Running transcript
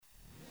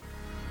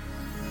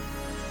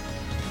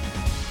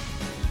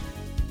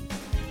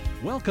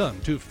Welcome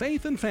to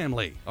Faith and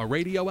Family, a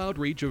radio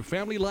outreach of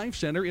Family Life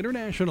Center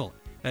International.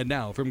 And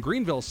now from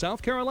Greenville,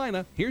 South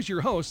Carolina, here's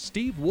your host,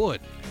 Steve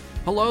Wood.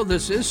 Hello,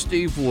 this is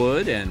Steve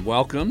Wood, and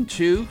welcome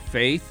to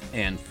Faith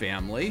and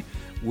Family.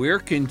 We're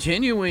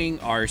continuing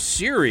our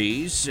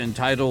series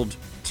entitled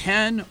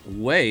 10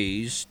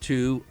 Ways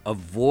to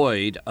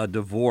Avoid a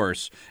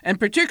Divorce. And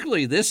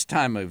particularly this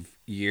time of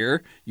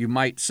year, you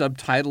might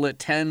subtitle it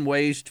 10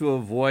 Ways to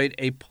Avoid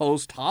a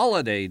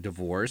Post-Holiday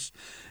Divorce.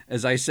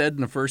 As I said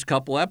in the first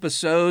couple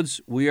episodes,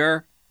 we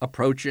are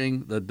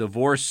approaching the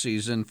divorce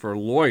season for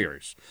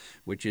lawyers,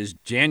 which is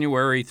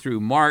January through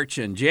March,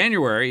 and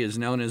January is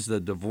known as the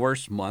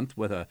divorce month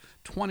with a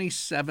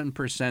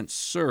 27%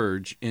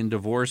 surge in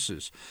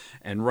divorces.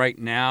 And right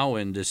now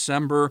in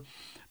December,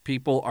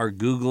 people are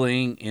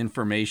Googling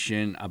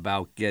information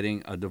about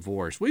getting a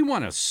divorce. We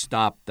want to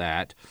stop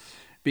that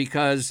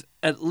because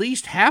at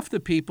least half the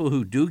people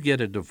who do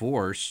get a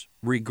divorce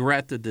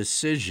regret the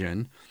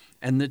decision,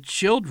 and the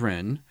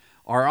children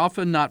are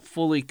often not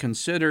fully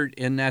considered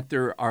in that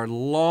there are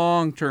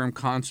long-term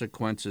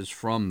consequences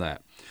from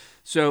that.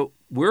 So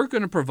we're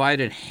going to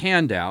provide a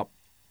handout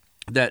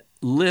that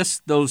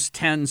lists those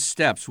 10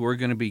 steps we're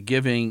going to be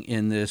giving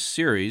in this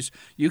series.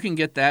 You can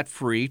get that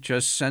free.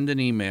 Just send an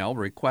email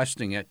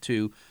requesting it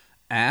to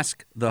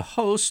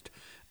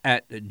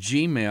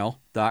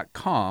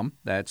askthehost@gmail.com.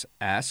 That's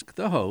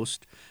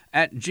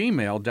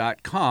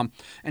askthehost@gmail.com.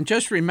 And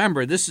just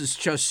remember, this is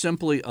just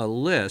simply a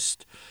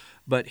list.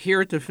 But here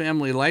at the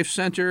Family Life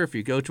Center, if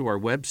you go to our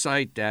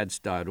website,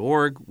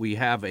 dads.org, we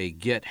have a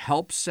Get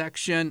Help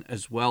section,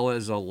 as well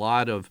as a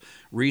lot of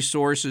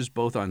resources,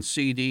 both on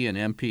CD and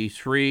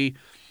MP3,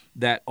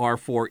 that are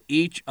for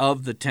each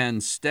of the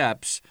 10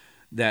 steps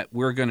that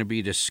we're going to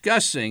be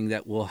discussing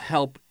that will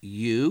help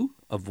you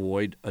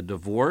avoid a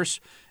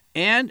divorce,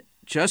 and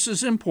just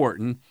as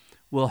important,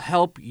 will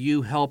help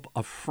you help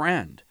a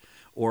friend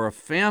or a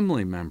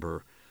family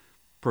member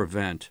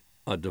prevent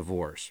a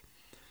divorce.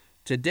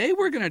 Today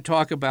we're going to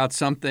talk about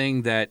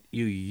something that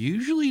you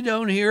usually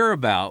don't hear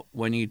about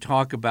when you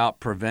talk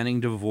about preventing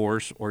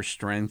divorce or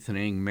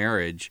strengthening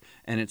marriage,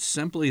 and it's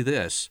simply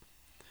this: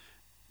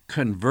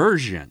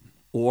 conversion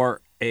or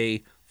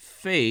a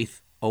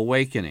faith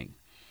awakening.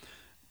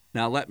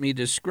 Now let me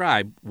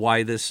describe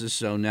why this is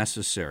so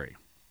necessary.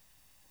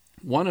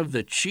 One of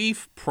the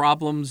chief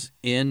problems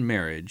in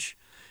marriage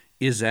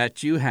is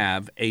that you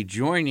have a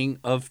joining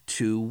of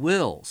two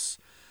wills,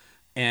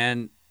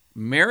 and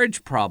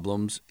marriage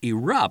problems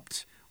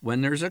erupt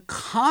when there's a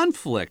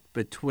conflict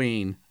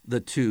between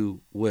the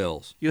two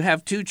wills. You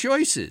have two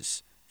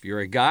choices. If you're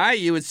a guy,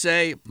 you would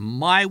say,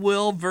 my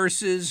will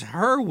versus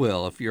her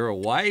will. If you're a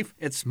wife,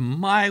 it's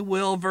my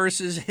will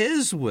versus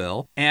his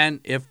will. And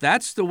if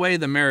that's the way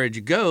the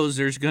marriage goes,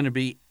 there's going to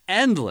be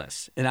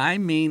endless, and I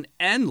mean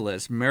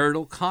endless,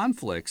 marital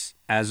conflicts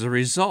as a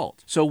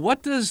result. So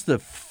what does the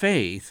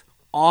faith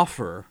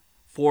offer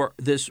for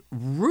this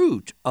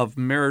root of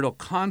marital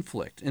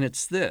conflict? And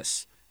it's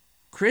this: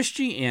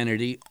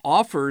 Christianity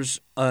offers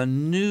a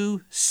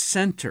new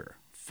center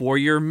for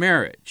your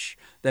marriage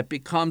that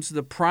becomes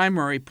the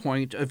primary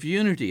point of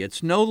unity.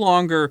 It's no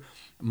longer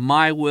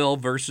my will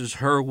versus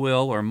her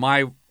will or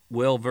my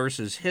will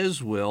versus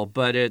his will,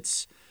 but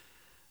it's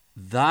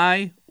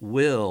thy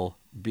will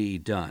be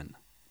done.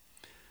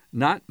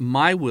 Not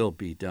my will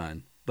be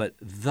done, but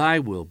thy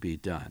will be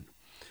done.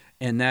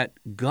 And that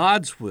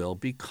God's will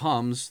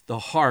becomes the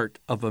heart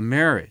of a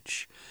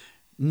marriage.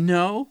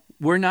 No,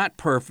 we're not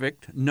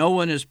perfect. No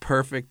one is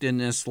perfect in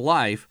this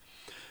life.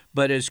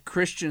 But as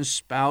Christian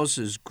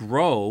spouses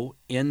grow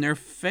in their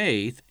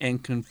faith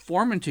and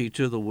conformity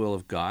to the will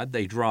of God,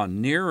 they draw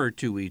nearer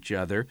to each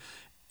other,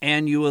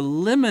 and you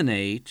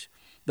eliminate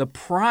the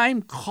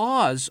prime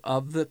cause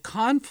of the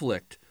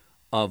conflict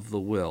of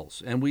the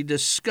wills. And we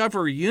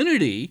discover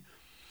unity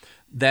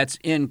that's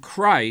in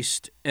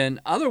Christ, and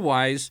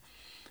otherwise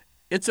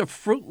it's a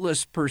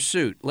fruitless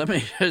pursuit. Let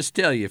me just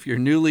tell you, if you're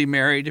newly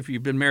married, if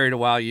you've been married a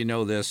while, you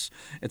know this.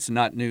 It's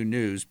not new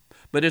news.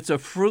 But it's a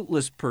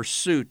fruitless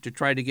pursuit to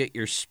try to get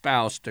your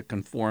spouse to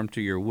conform to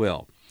your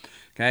will.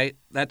 Okay?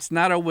 That's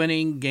not a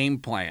winning game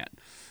plan.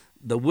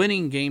 The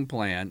winning game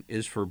plan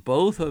is for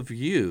both of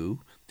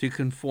you to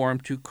conform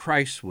to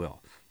Christ's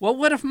will. Well,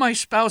 what if my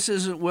spouse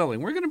isn't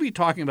willing? We're going to be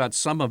talking about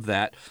some of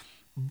that.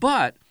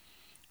 But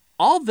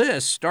all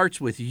this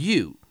starts with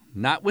you.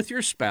 Not with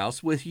your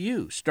spouse, with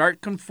you. Start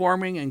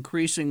conforming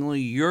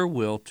increasingly your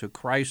will to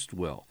Christ's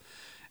will.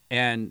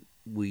 And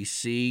we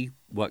see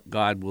what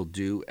God will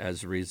do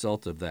as a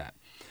result of that.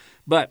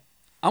 But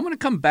I'm going to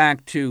come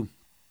back to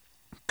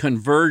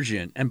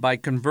conversion. And by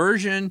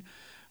conversion,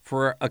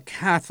 for a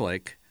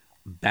Catholic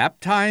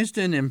baptized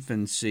in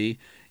infancy,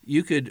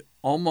 you could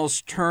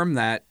almost term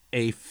that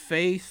a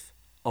faith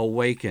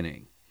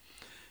awakening.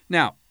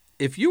 Now,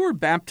 if you were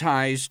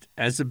baptized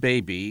as a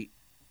baby,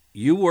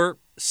 you were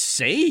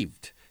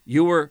saved.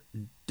 You were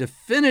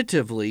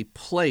definitively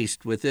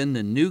placed within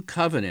the new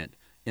covenant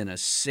in a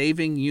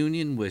saving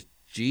union with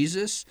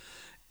Jesus,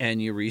 and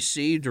you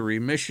received a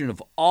remission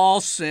of all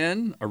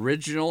sin,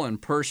 original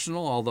and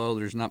personal, although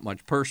there's not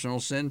much personal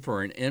sin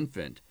for an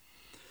infant.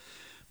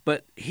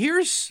 But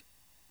here's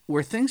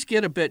where things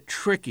get a bit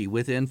tricky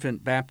with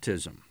infant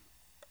baptism.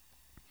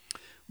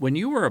 When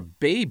you were a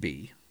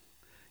baby,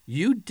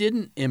 you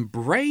didn't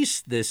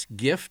embrace this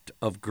gift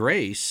of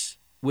grace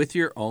with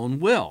your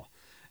own will.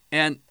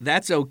 And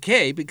that's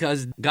okay,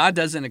 because God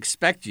doesn't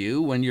expect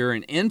you, when you're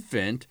an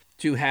infant,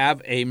 to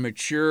have a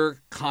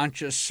mature,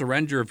 conscious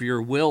surrender of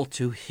your will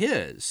to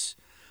His.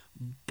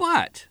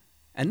 But,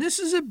 and this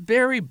is a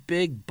very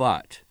big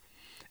but,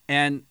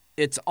 and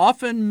it's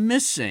often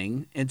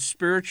missing in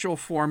spiritual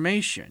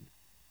formation,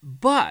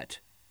 but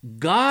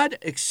God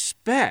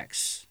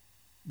expects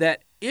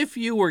that if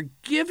you were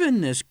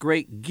given this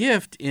great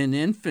gift in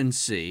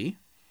infancy,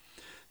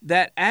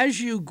 that as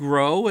you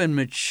grow and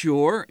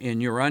mature in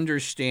your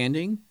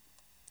understanding,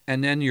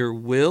 and then your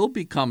will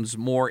becomes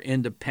more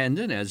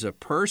independent as a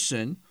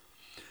person,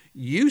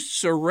 you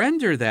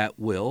surrender that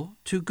will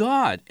to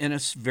God in a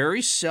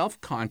very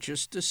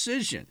self-conscious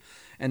decision.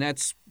 And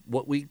that's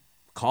what we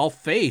call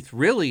faith.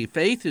 Really,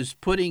 faith is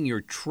putting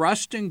your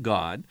trust in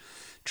God,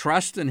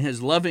 trust in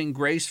His loving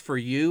grace for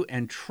you,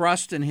 and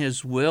trust in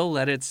His will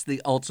that it's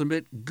the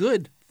ultimate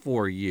good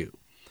for you.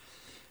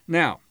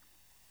 Now,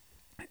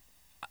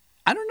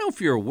 I don't know if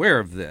you're aware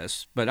of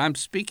this, but I'm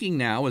speaking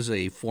now as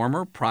a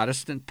former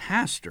Protestant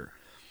pastor.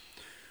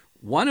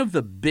 One of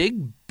the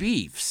big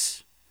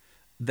beefs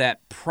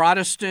that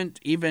Protestant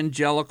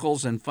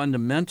evangelicals and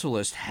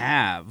fundamentalists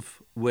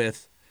have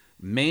with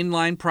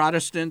mainline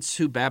Protestants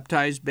who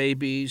baptize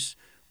babies,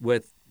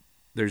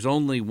 there's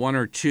only one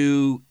or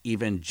two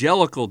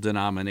evangelical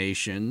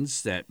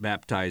denominations that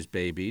baptize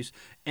babies,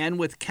 and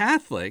with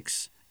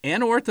Catholics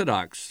and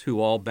Orthodox who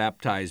all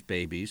baptize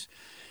babies,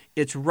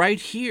 it's right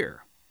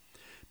here.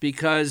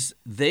 Because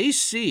they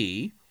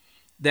see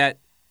that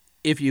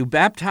if you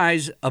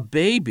baptize a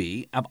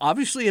baby,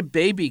 obviously a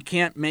baby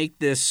can't make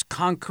this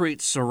concrete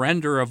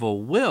surrender of a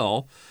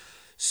will,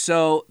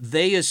 so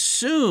they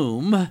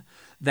assume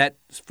that,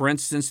 for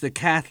instance, the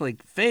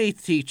Catholic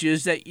faith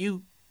teaches that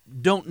you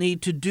don't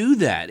need to do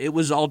that. It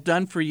was all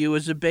done for you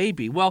as a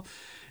baby. Well,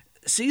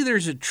 see,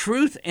 there's a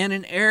truth and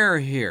an error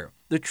here.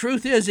 The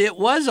truth is it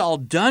was all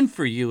done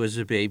for you as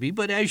a baby,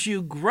 but as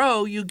you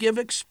grow, you give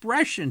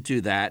expression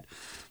to that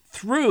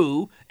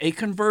through a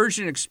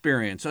conversion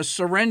experience, a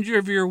surrender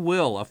of your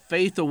will, a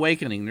faith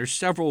awakening. There's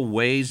several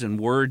ways and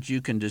words you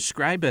can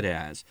describe it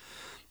as.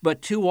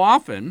 But too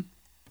often,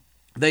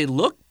 they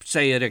look,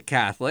 say, at a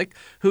Catholic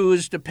who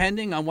is,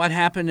 depending on what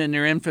happened in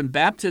their infant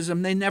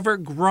baptism, they never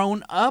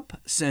grown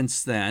up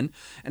since then,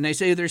 and they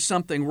say there's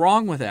something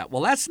wrong with that.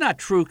 Well, that's not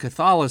true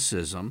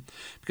Catholicism,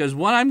 because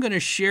what I'm going to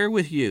share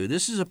with you,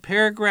 this is a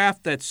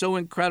paragraph that's so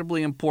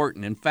incredibly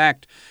important. In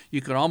fact, you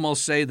could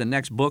almost say the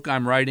next book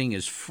I'm writing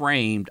is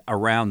framed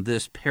around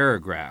this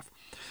paragraph.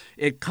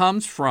 It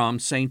comes from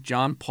St.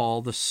 John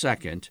Paul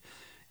II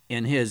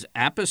in his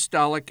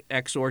apostolic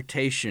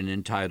exhortation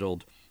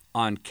entitled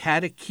On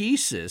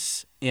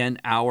Catechesis in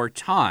Our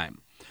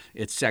Time.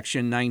 It's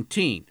section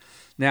 19.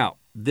 Now,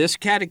 this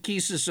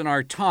catechesis in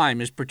our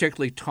time is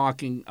particularly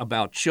talking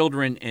about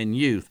children and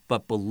youth,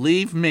 but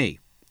believe me,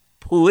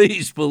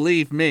 please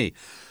believe me,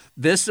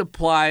 this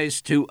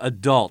applies to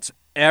adults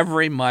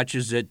every much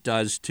as it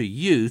does to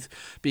youth,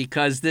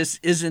 because this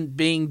isn't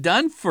being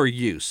done for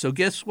youth. So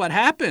guess what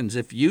happens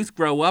if youth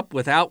grow up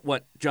without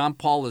what John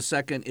Paul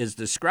II is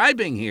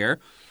describing here?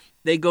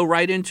 They go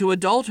right into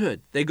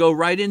adulthood. They go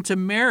right into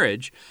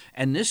marriage.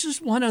 And this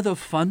is one of the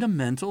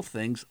fundamental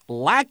things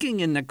lacking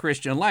in the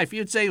Christian life.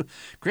 You'd say,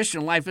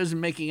 Christian life isn't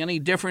making any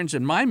difference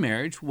in my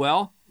marriage.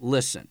 Well,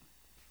 listen.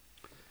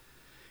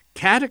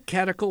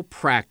 Catechetical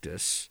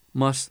practice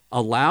must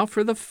allow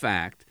for the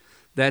fact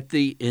that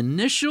the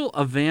initial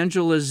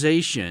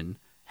evangelization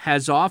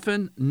has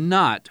often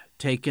not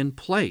taken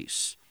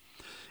place.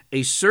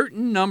 A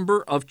certain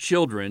number of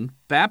children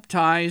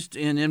baptized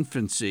in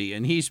infancy,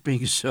 and he's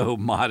being so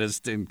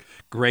modest and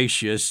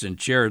gracious and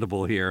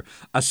charitable here,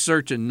 a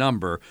certain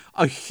number,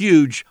 a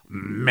huge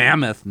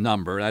mammoth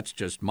number, that's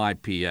just my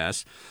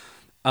PS,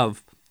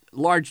 of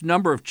large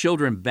number of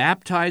children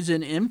baptized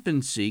in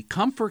infancy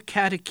come for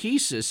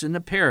catechesis in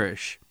the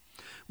parish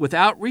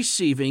without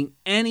receiving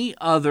any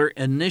other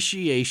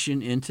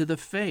initiation into the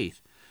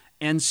faith,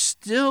 and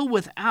still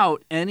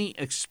without any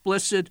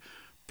explicit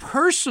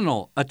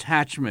personal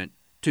attachment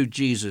to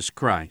Jesus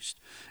Christ.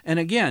 And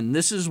again,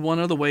 this is one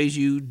of the ways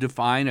you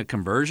define a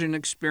conversion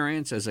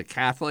experience as a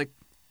Catholic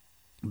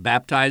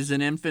baptized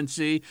in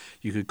infancy.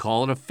 You could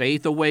call it a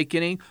faith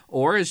awakening,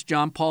 or as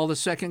John Paul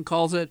II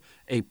calls it,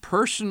 a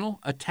personal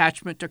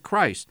attachment to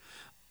Christ.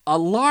 A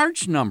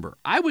large number,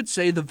 I would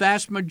say the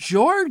vast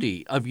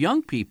majority of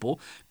young people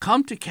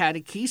come to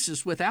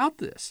catechesis without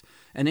this.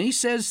 And he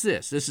says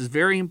this is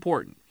very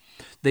important.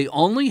 They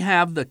only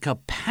have the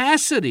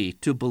capacity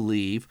to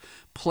believe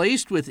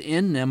placed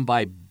within them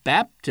by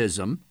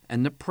baptism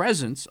and the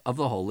presence of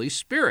the Holy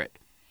Spirit.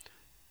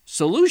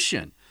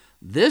 Solution: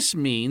 This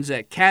means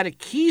that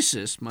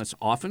catechesis must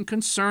often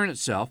concern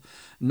itself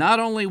not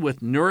only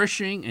with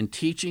nourishing and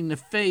teaching the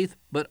faith,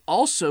 but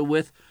also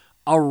with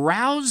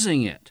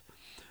arousing it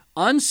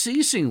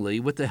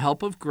unceasingly with the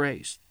help of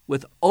grace,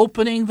 with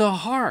opening the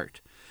heart,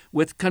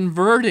 with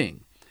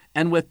converting,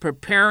 and with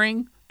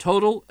preparing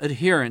total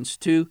adherence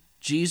to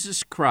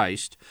Jesus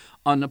Christ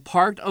on the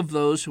part of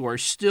those who are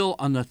still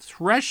on the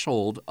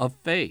threshold of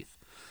faith.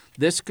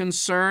 This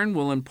concern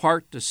will in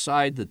part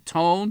decide the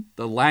tone,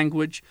 the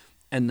language,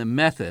 and the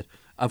method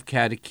of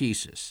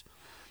catechesis.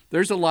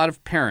 There's a lot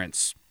of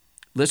parents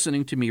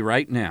listening to me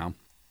right now.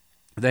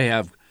 They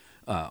have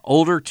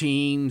older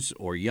teens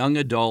or young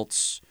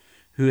adults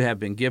who have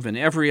been given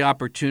every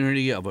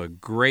opportunity of a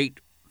great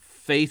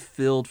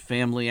faith-filled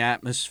family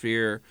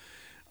atmosphere,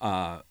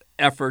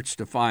 efforts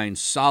to find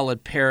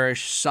solid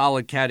parish,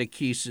 solid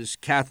catechesis,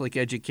 Catholic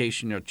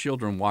education. Their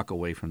children walk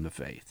away from the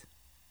faith.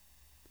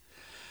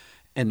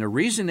 And the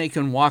reason they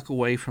can walk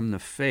away from the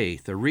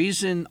faith, the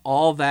reason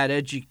all that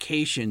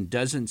education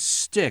doesn't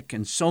stick,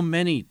 and so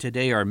many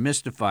today are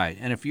mystified,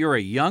 and if you're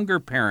a younger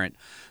parent,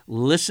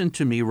 listen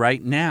to me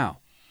right now.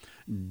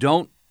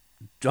 Don't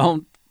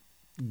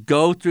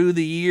go through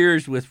the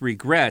years with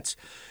regrets.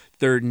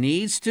 There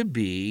needs to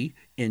be,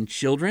 in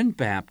children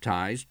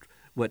baptized,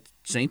 what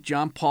St.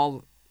 John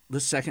Paul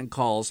II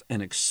calls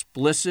an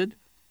explicit,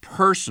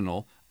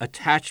 personal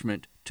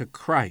attachment to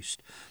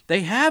Christ.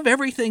 They have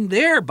everything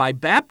there by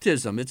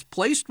baptism. It's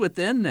placed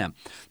within them.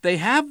 They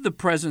have the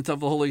presence of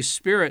the Holy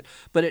Spirit,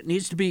 but it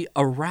needs to be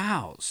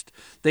aroused.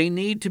 They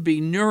need to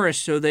be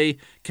nourished so they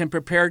can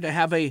prepare to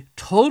have a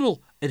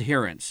total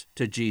adherence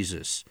to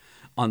Jesus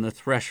on the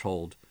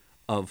threshold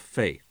of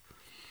faith.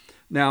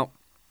 Now,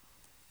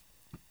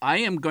 I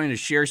am going to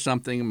share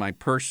something in my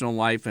personal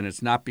life, and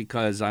it's not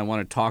because I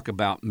want to talk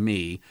about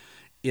me.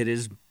 It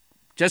is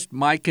just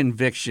my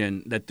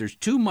conviction that there's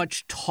too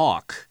much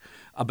talk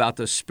about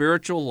the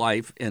spiritual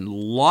life in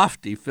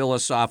lofty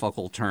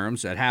philosophical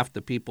terms that half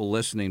the people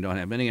listening don't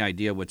have any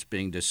idea what's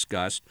being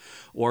discussed,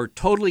 or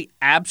totally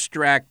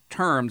abstract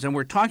terms. And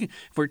if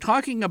we're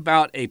talking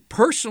about a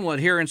personal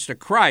adherence to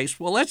Christ,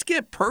 well, let's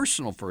get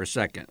personal for a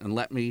second and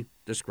let me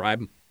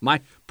describe my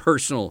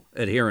personal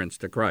adherence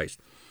to Christ.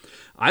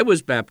 I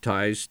was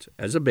baptized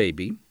as a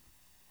baby,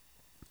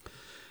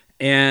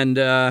 and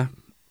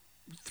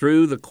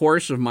through the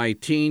course of my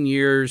teen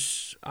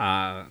years,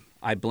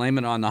 I blame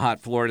it on the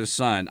hot Florida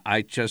sun.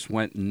 I just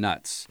went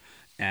nuts,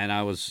 and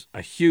I was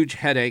a huge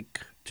headache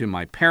to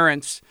my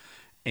parents,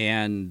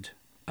 and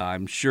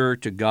I'm sure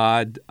to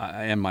God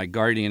and my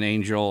guardian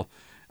angel,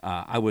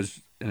 I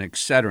was an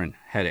Excedrin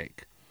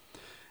headache.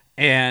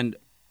 And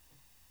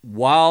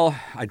while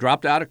I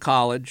dropped out of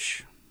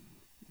college,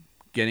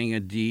 getting a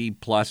D+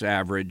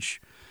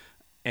 average,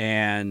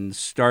 and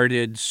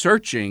started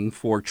searching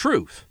for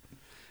truth,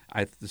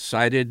 I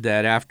decided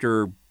that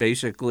after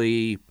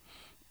basically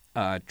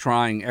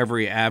trying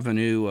every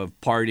avenue of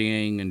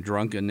partying and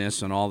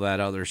drunkenness and all that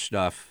other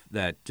stuff,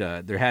 that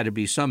there had to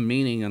be some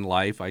meaning in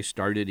life. I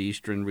started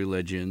Eastern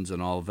religions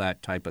and all of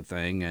that type of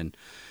thing, and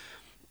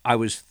I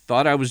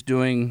thought I was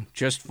doing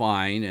just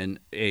fine. And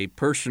a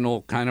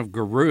personal kind of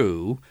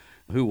guru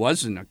who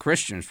wasn't a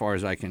Christian as far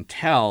as I can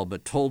tell,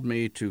 but told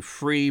me to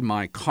free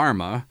my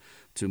karma,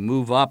 to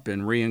move up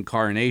in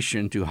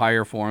reincarnation to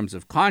higher forms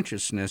of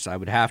consciousness, I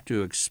would have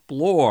to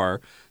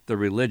explore the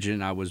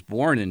religion I was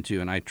born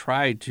into. And I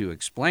tried to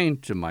explain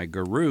to my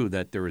guru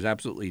that there was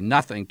absolutely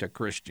nothing to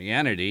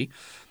Christianity.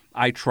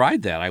 I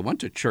tried that. I went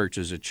to church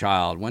as a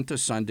child, went to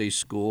Sunday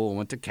school,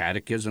 went to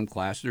catechism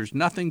class. There's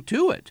nothing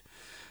to it.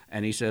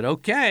 And he said,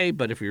 okay,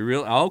 but if you're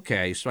real,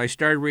 okay. So I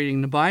started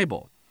reading the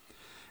Bible.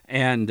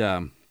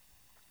 And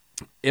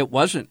it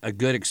wasn't a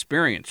good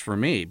experience for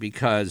me,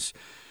 because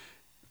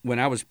when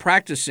I was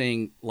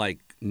practicing like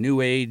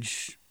New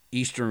Age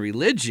Eastern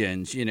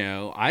religions,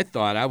 I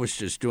thought I was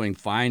just doing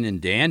fine and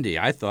dandy.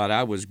 I thought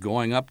I was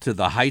going up to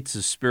the heights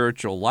of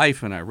spiritual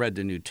life. And I read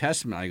the New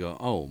Testament. I go,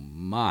 oh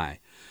my,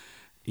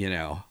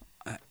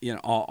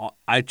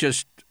 I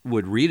just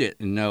would read it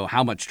and know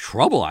how much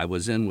trouble I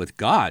was in with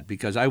God,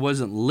 because I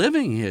wasn't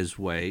living His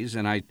ways.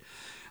 And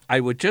I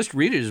would just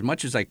read it as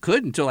much as I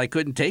could until I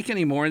couldn't take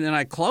anymore, and then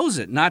I close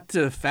it. Not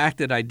the fact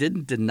that I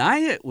didn't deny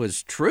it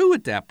was true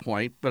at that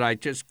point, but I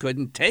just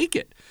couldn't take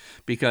it,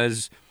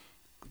 because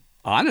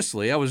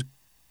honestly, I was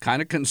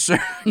kind of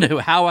concerned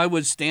of how I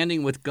was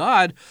standing with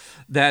God,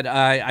 that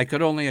I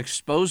could only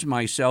expose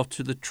myself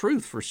to the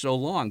truth for so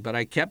long. But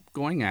I kept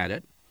going at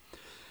it.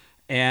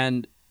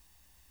 And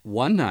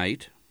one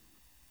night,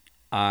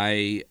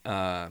 I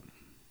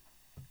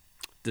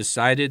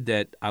decided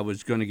that I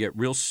was going to get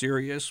real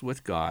serious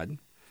with God.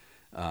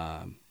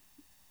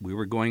 We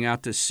were going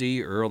out to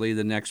sea early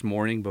the next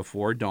morning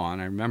before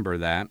dawn. I remember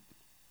that.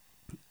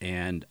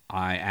 And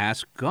I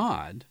asked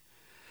God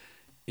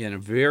in a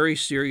very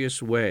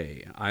serious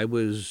way. I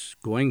was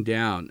going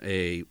down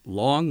a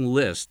long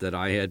list that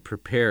I had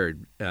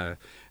prepared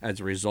as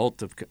a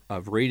result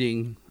of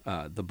reading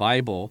the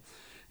Bible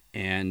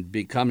and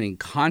becoming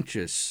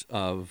conscious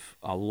of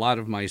a lot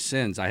of my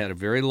sins. I had a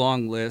very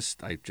long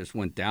list. I just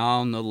went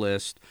down the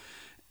list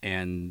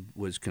and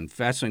was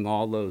confessing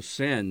all those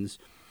sins.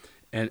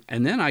 And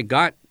then I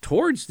got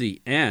towards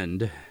the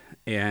end,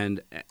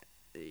 and,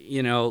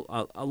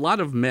 a lot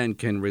of men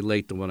can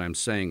relate to what I'm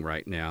saying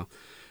right now.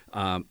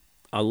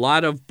 A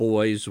lot of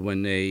boys,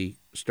 when they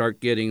start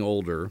getting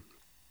older,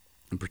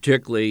 and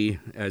particularly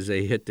as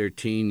they hit their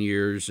teen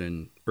years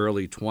and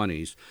early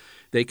 20s,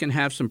 they can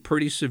have some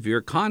pretty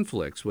severe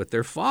conflicts with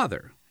their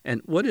father.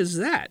 And what is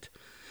that?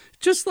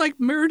 Just like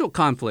marital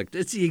conflict,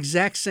 it's the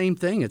exact same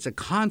thing. It's a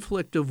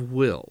conflict of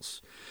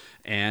wills.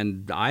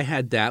 And I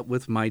had that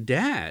with my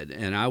dad,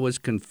 and I was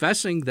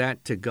confessing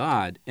that to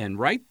God. And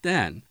right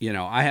then,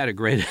 I had a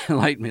great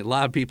enlightenment. A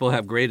lot of people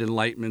have great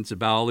enlightenments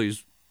about all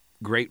these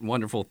great,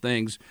 wonderful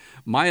things.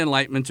 My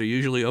enlightenments are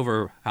usually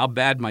over how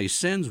bad my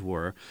sins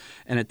were.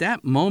 And at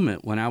that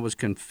moment, when I was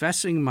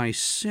confessing my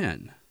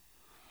sin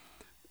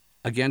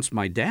against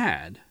my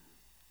dad,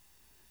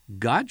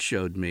 God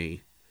showed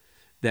me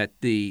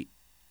that the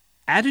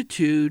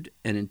attitude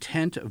and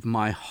intent of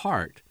my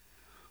heart,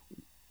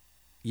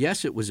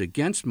 yes, it was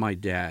against my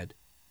dad,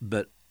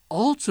 but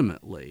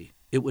ultimately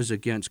it was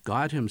against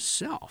God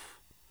himself.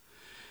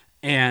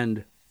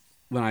 And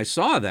when I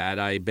saw that,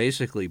 I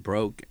basically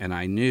broke, and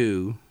I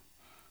knew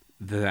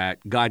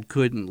that God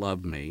couldn't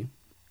love me,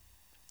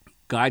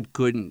 God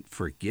couldn't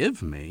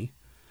forgive me,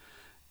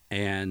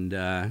 and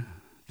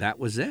that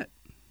was it.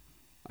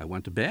 I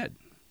went to bed.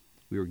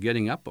 We were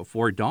getting up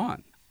before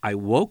dawn. I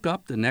woke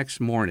up the next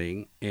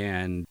morning,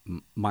 and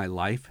my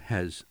life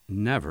has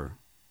never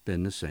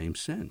been the same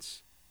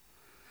since.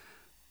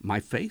 My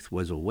faith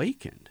was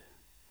awakened.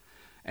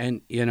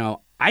 And,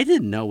 I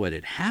didn't know what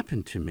had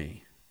happened to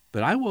me,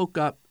 but I woke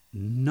up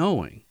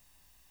knowing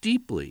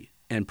deeply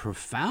and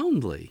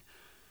profoundly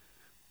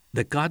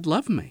that God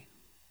loved me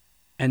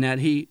and that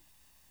he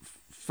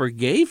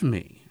forgave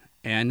me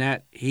and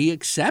that he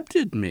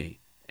accepted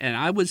me and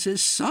I was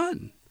his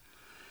son.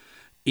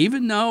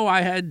 Even though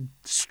I had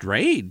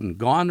strayed and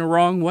gone the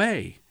wrong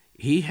way,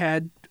 he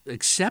had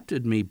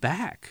accepted me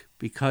back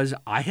because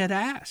I had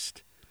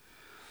asked.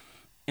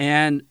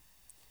 And,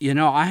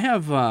 I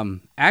have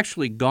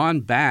actually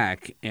gone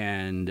back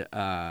and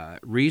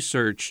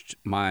researched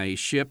my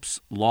ship's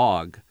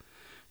log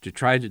to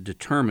try to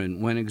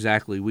determine when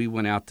exactly we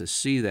went out to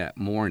sea that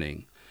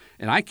morning.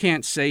 And I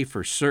can't say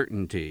for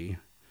certainty,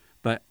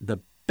 but the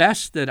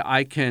best that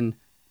I can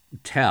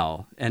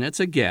tell, and it's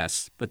a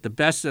guess, but the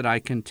best that I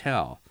can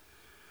tell,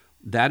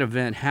 that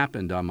event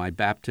happened on my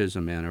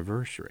baptism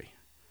anniversary.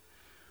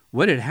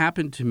 What had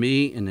happened to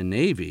me in the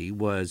Navy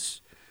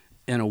was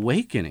an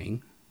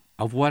awakening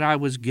of what I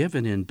was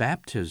given in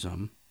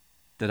baptism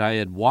that I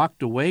had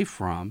walked away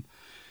from,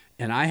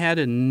 and I had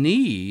a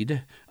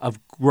need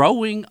of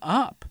growing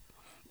up.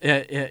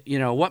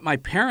 What my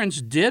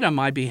parents did on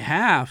my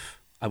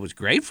behalf, I was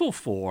grateful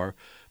for,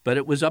 but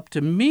it was up to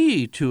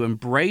me to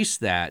embrace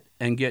that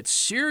and get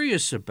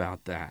serious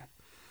about that.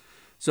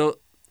 So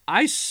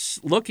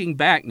looking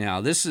back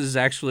now, this is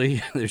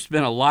actually, there's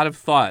been a lot of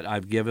thought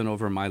I've given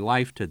over my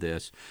life to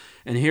this.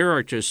 And here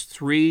are just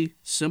 3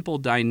 simple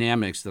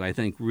dynamics that I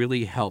think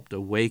really helped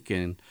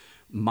awaken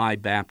my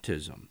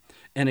baptism.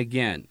 And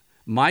again,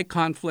 my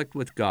conflict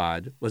with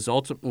God was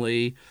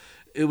ultimately,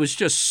 it was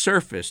just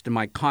surfaced in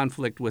my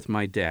conflict with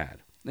my dad.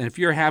 And if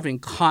you're having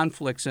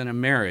conflicts in a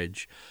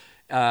marriage,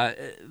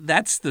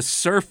 that's the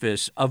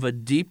surface of a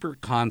deeper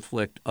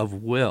conflict of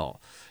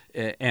will.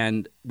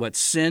 And what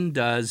sin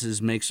does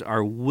is makes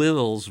our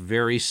wills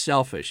very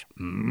selfish.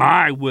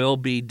 My will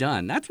be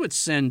done. That's what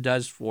sin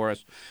does for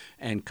us.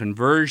 And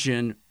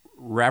conversion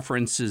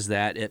references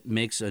that. It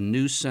makes a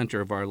new center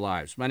of our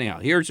lives. But anyhow,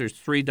 here's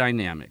 3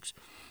 dynamics.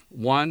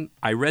 1,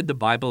 I read the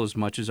Bible as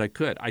much as I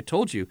could. I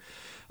told you,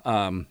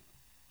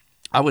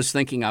 I was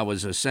thinking I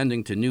was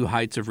ascending to new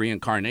heights of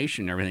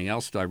reincarnation and everything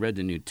else. So I read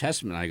the New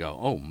Testament. I go,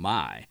 oh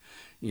my,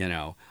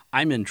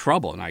 I'm in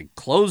trouble. And I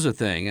close the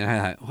thing and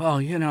I thought, well,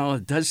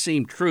 it does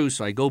seem true.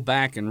 So I go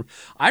back and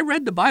I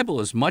read the Bible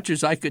as much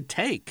as I could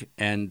take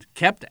and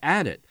kept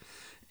at it.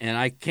 And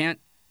I can't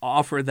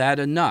offer that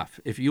enough.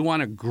 If you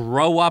want to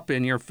grow up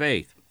in your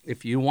faith,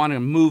 if you want to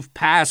move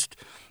past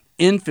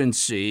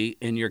infancy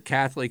in your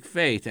Catholic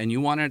faith and you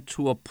want it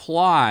to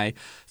apply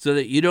so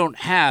that you don't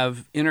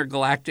have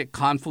intergalactic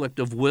conflict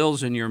of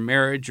wills in your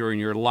marriage or in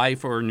your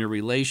life or in your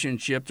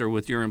relationships or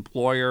with your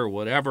employer or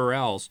whatever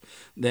else,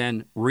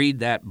 then read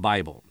that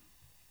Bible,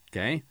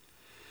 okay?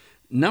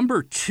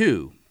 Number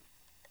 2,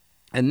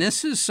 and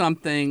this is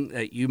something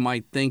that you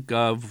might think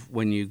of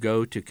when you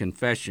go to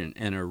confession,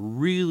 and a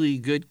really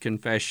good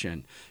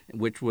confession,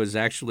 which was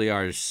actually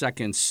our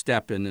second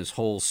step in this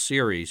whole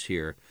series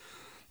here.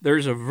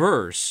 There's a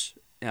verse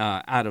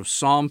out of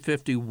Psalm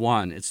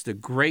 51. It's the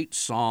great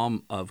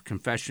psalm of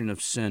confession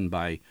of sin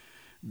by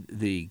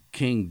the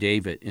King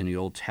David in the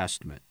Old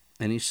Testament.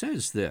 And he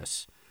says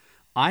this,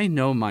 I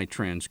know my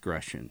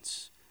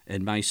transgressions,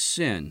 and my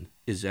sin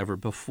is ever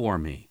before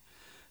me.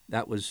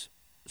 That was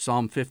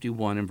Psalm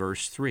 51 and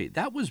verse 3.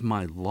 That was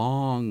my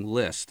long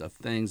list of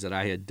things that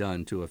I had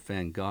done to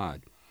offend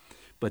God.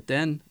 But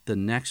then the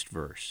next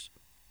verse,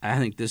 I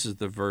think this is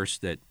the verse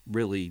that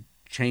really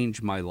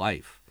changed my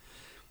life.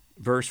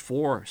 Verse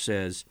 4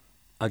 says,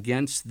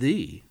 against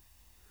thee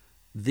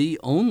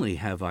only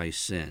have I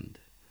sinned,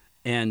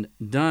 and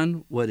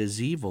done what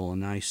is evil in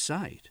thy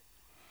sight.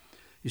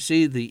 You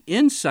see, the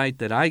insight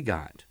that I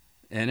got,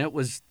 and it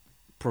was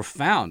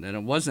profound, and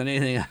it wasn't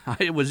anything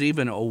I was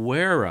even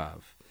aware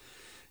of.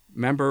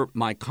 Remember,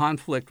 my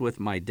conflict with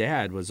my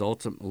dad was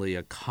ultimately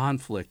a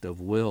conflict of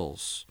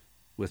wills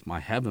with my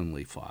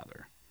heavenly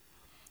Father.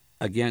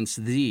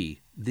 Against thee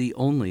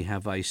only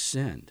have I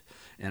sinned.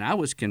 And I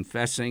was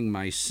confessing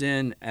my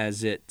sin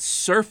as it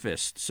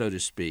surfaced, so to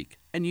speak.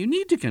 And you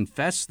need to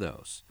confess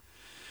those.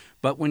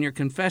 But when you're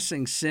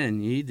confessing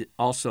sin, you need to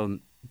also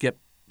get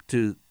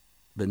to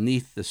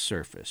beneath the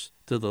surface,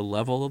 to the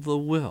level of the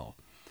will.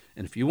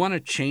 And if you want to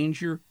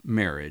change your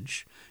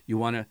marriage, you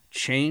want to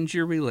change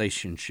your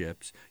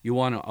relationships, you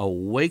want to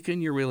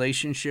awaken your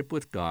relationship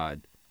with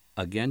God,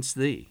 against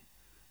thee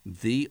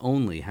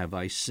only have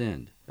I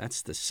sinned.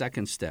 That's the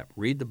second step.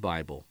 Read the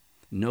Bible.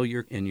 Know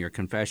in your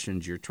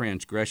confessions, your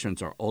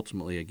transgressions are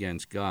ultimately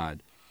against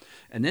God.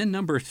 And then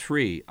number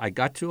 3, I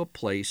got to a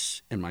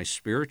place in my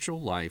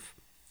spiritual life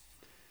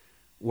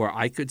where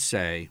I could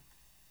say,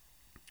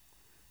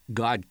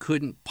 God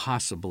couldn't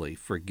possibly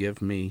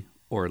forgive me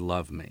or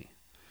love me.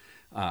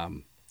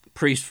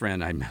 Priest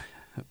friend, I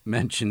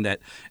mentioned that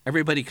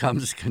everybody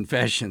comes to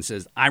confession and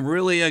says, I'm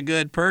really a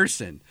good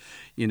person,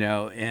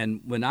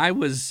 and when I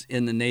was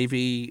in the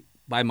Navy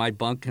by my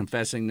bunk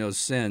confessing those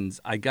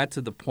sins, I got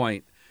to the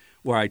point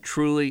where I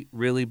truly,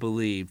 really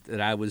believed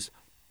that I was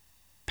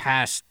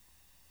past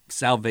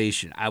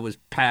salvation. I was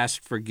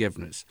past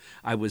forgiveness.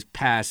 I was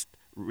past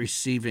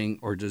receiving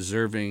or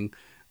deserving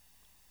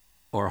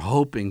or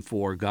hoping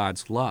for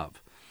God's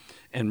love.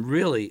 And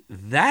really,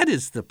 that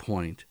is the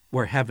point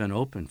where heaven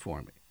opened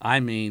for me.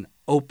 I mean,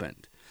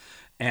 opened.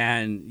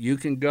 And you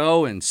can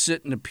go and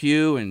sit in the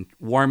pew and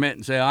warm it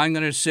and say, I'm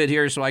going to sit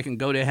here so I can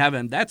go to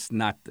heaven. That's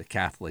not the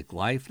Catholic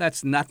life.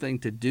 That's nothing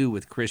to do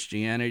with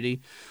Christianity.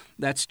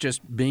 That's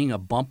just being a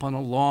bump on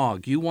a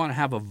log. You want to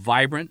have a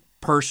vibrant,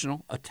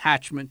 personal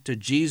attachment to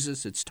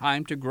Jesus. It's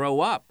time to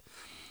grow up.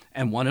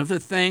 And one of the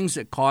things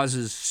that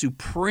causes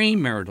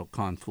supreme marital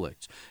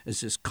conflicts is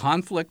this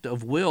conflict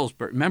of wills.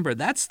 But remember,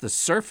 that's the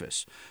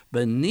surface.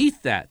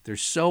 Beneath that,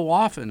 there's so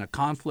often a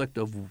conflict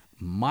of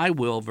my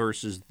will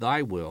versus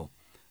thy will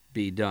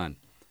be done.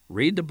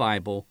 Read the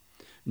Bible.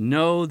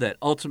 Know that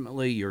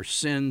ultimately your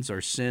sins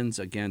are sins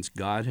against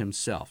God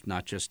himself,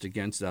 not just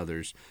against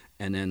others.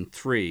 And then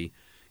 3,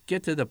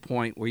 get to the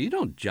point where you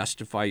don't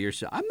justify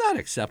yourself. I'm not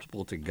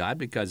acceptable to God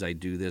because I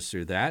do this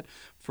or that.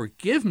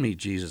 Forgive me,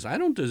 Jesus. I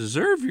don't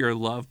deserve your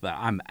love, but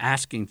I'm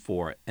asking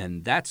for it.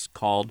 And that's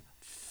called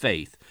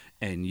faith.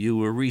 And you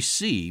will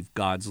receive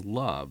God's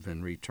love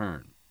in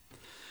return.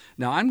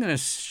 Now, I'm going to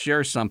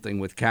share something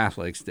with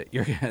Catholics that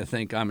you're going to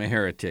think I'm a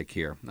heretic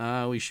here.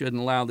 We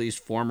shouldn't allow these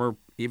former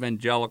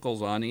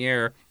evangelicals on the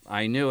air.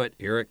 I knew it.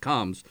 Here it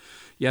comes.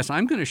 Yes,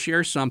 I'm going to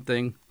share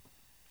something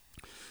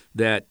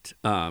that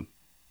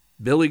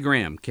Billy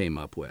Graham came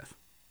up with.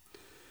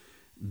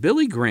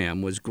 Billy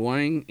Graham was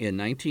going in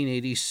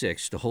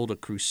 1986 to hold a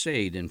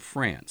crusade in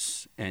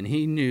France, and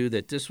he knew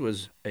that this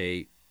was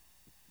a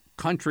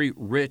country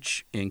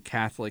rich in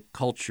Catholic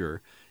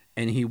culture,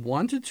 and he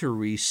wanted to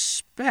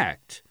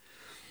respect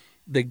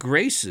the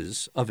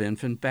graces of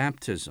infant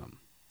baptism.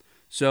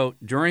 So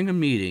during a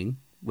meeting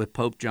with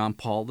Pope John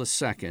Paul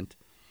II,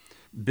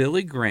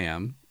 Billy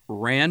Graham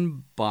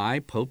ran by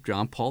Pope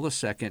John Paul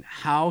II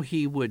how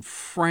he would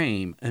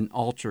frame an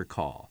altar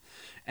call.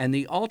 And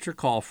the altar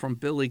call from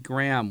Billy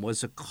Graham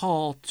was a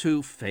call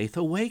to faith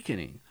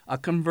awakening, a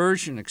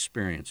conversion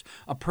experience,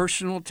 a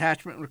personal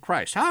attachment with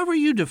Christ, however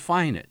you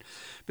define it.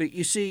 But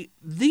you see,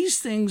 these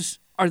things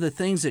are the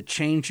things that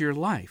change your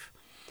life.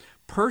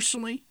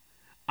 Personally,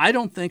 I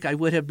don't think I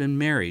would have been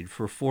married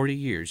for 40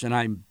 years, and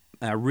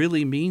I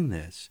really mean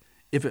this,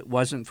 if it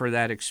wasn't for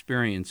that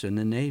experience in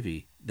the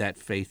Navy, that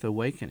faith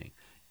awakening.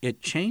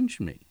 It changed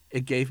me.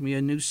 It gave me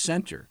a new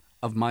center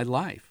of my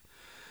life.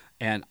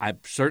 And I'm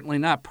certainly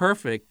not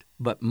perfect,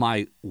 but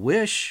my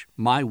wish,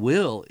 my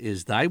will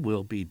is thy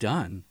will be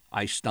done.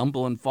 I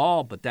stumble and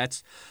fall, but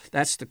that's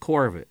the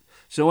core of it.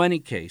 So in any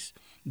case,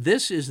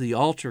 this is the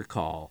altar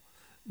call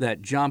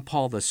that John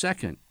Paul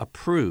II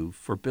approved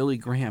for Billy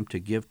Graham to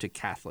give to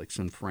Catholics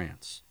in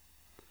France.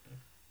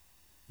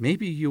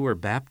 Maybe you were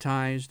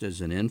baptized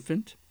as an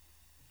infant,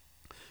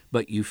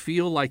 but you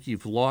feel like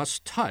you've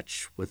lost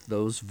touch with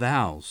those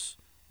vows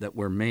that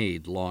were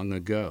made long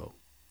ago.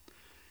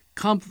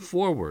 Come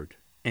forward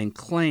and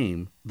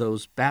claim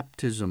those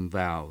baptism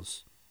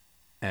vows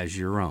as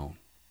your own.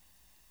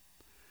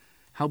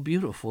 How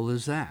beautiful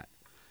is that?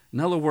 In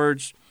other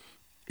words,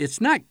 it's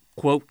not,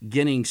 quote,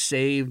 getting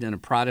saved in a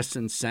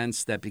Protestant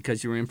sense that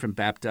because you're infant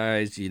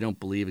baptized, you don't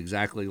believe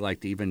exactly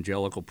like the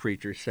evangelical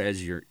preacher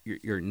says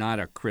you're not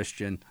a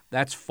Christian.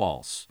 That's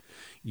false.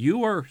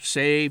 You are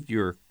saved,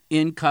 you're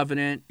in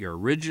covenant. Your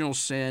original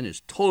sin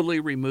is totally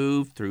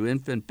removed through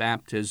infant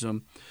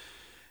baptism.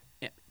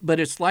 But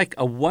it's like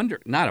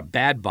not a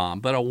bad bomb,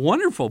 but a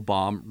wonderful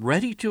bomb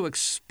ready to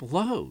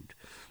explode.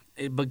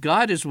 But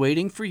God is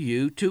waiting for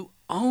you to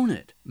own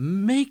it.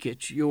 Make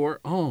it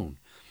your own.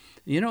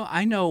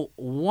 I know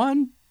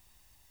one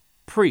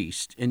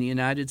priest in the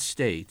United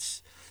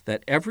States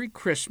that every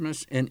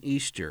Christmas and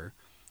Easter,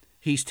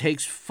 he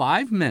takes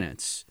 5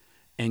 minutes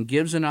and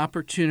gives an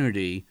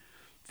opportunity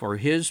for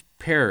his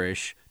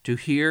parish to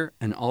hear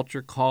an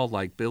altar call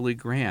like Billy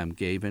Graham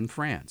gave in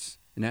France.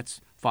 And that's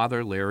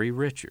Father Larry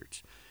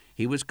Richards.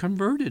 He was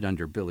converted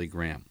under Billy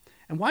Graham.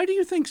 And why do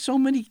you think so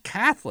many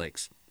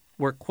Catholics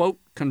were, quote,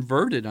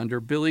 converted under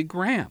Billy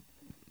Graham?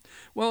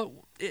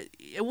 Well,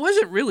 it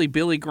wasn't really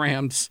Billy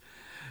Graham's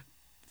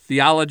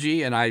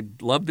theology, and I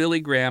love Billy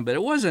Graham, but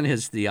it wasn't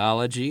his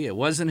theology. It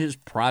wasn't his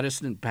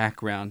Protestant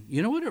background.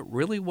 You know what it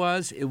really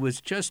was? It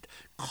was just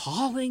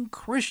calling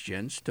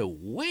Christians to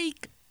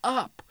wake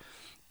up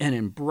and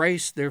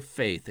embrace their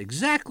faith,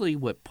 exactly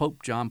what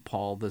Pope John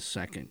Paul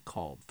II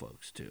called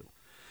folks to.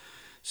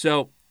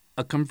 So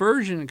a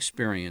conversion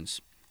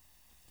experience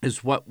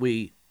is what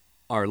we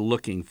are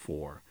looking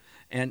for.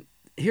 And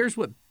here's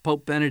what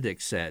Pope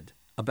Benedict said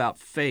about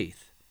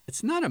faith.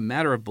 It's not a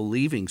matter of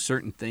believing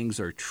certain things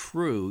are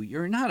true.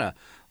 You're not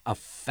a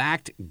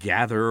fact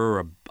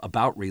gatherer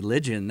about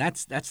religion.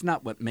 That's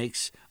not what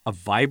makes a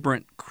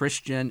vibrant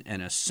Christian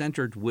and a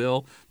centered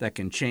will that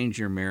can change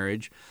your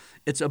marriage.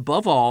 It's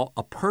above all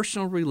a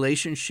personal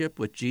relationship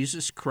with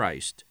Jesus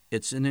Christ.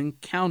 It's an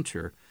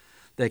encounter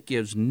that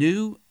gives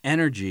new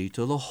energy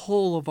to the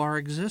whole of our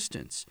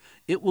existence.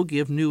 It will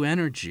give new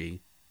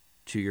energy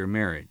to your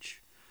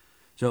marriage.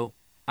 So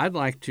I'd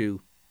like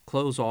to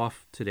close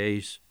off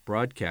today's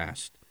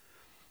broadcast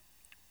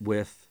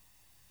with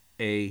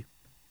a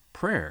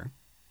prayer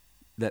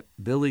that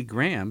Billy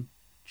Graham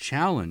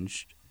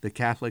challenged the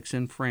Catholics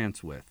in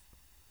France with.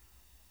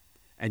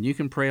 And you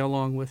can pray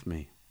along with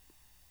me.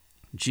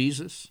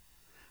 Jesus,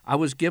 I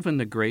was given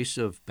the grace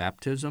of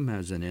baptism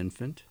as an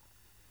infant.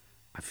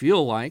 I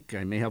feel like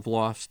I may have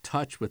lost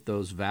touch with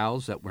those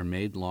vows that were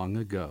made long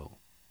ago.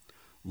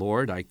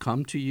 Lord, I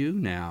come to you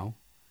now,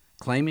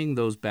 claiming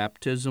those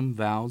baptism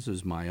vows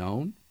as my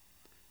own.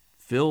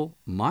 Fill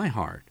my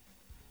heart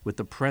with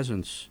the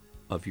presence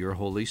of your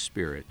Holy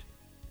Spirit.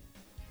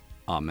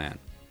 Amen.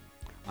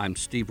 I'm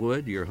Steve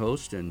Wood, your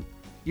host, and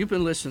you've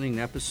been listening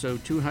to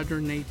episode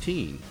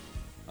 218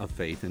 of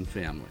Faith and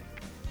Family.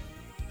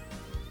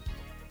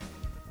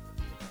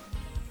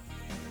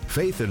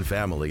 Faith and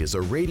Family is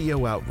a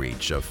radio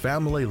outreach of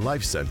Family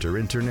Life Center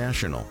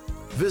International.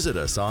 Visit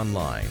us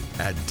online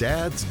at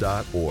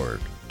dads.org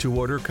to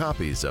order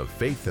copies of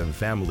Faith and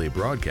Family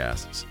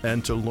broadcasts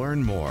and to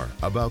learn more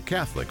about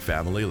Catholic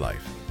family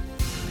life.